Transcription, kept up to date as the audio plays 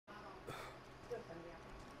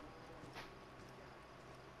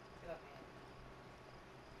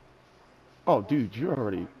Oh, dude, you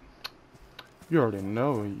already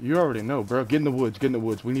know, bro. Get in the woods, get in the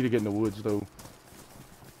woods. We need to get in the woods, though.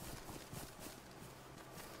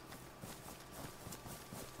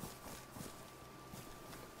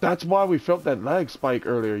 That's why we felt that lag spike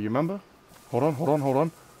earlier, you remember? Hold on, hold on, hold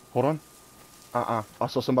on, hold on. I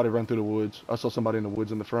saw somebody run through the woods. I saw somebody in the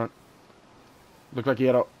woods in the front. Looked like he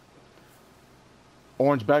had a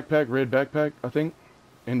orange backpack, red backpack, I think.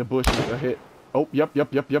 In the bush, a hit. Oh, yep,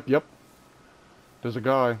 yep, yep, yep, yep. There's a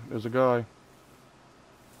guy. There's a guy.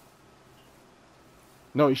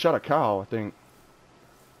 No, he shot a cow, I think.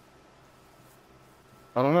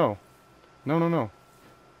 I don't know. No, no, no.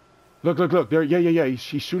 Look, look, look. There. Yeah, yeah, yeah.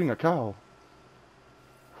 He's shooting a cow.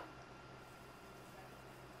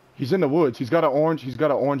 He's in the woods. He's got an orange. He's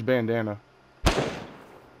got an orange bandana.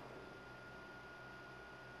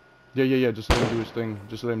 Yeah, yeah, yeah. Just let him do his thing.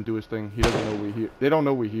 Just let him do his thing. He doesn't know we're here. They don't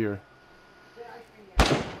know we're here.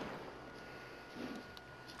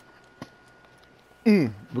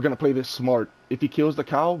 We're gonna play this smart. If he kills the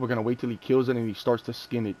cow, we're gonna wait till he kills it and he starts to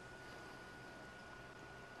skin it.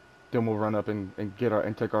 Then we'll run up and get our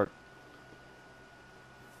and take our.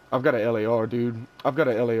 I've got an LAR, dude. I've got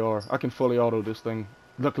an LAR. I can fully auto this thing.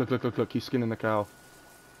 Look, look, look, look, look. He's skinning the cow.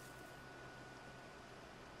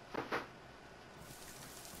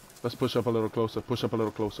 Let's push up a little closer. Push up a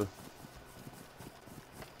little closer.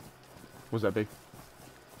 What's that, babe?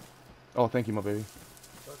 Oh, thank you, my baby.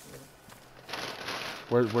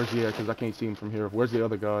 Where's he at? Because I can't see him from here. Where's the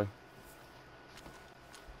other guy?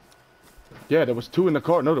 Yeah, there was two in the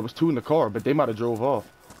car. No, there was two in the car, but they might have drove off.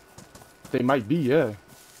 They might be, yeah.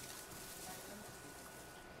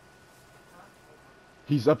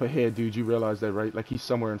 He's up ahead, dude. You realize that, right? Like, he's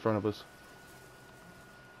somewhere in front of us.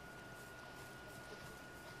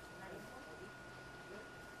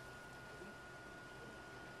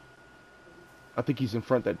 I think he's in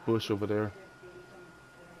front of that bush over there.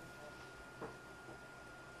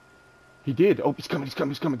 He did. Oh, he's coming, he's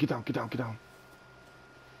coming, he's coming. Get down, get down, get down.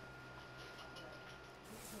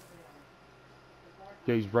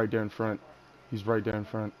 Yeah, he's right there in front. He's right there in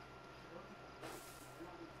front.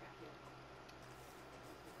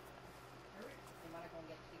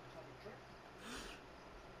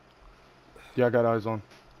 Yeah, I got eyes on.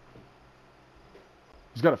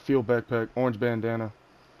 He's got a field backpack, orange bandana.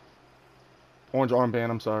 Orange armband,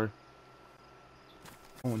 I'm sorry.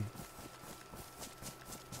 On.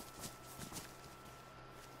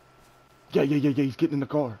 Yeah, yeah, yeah, yeah, he's getting in the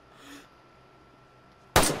car.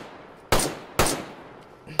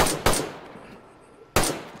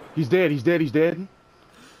 He's dead, he's dead, he's dead.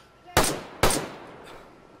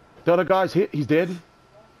 The other guy's hit, he's dead.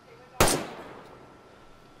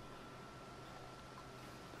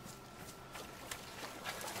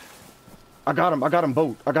 I got him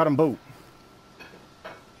both. I got him both.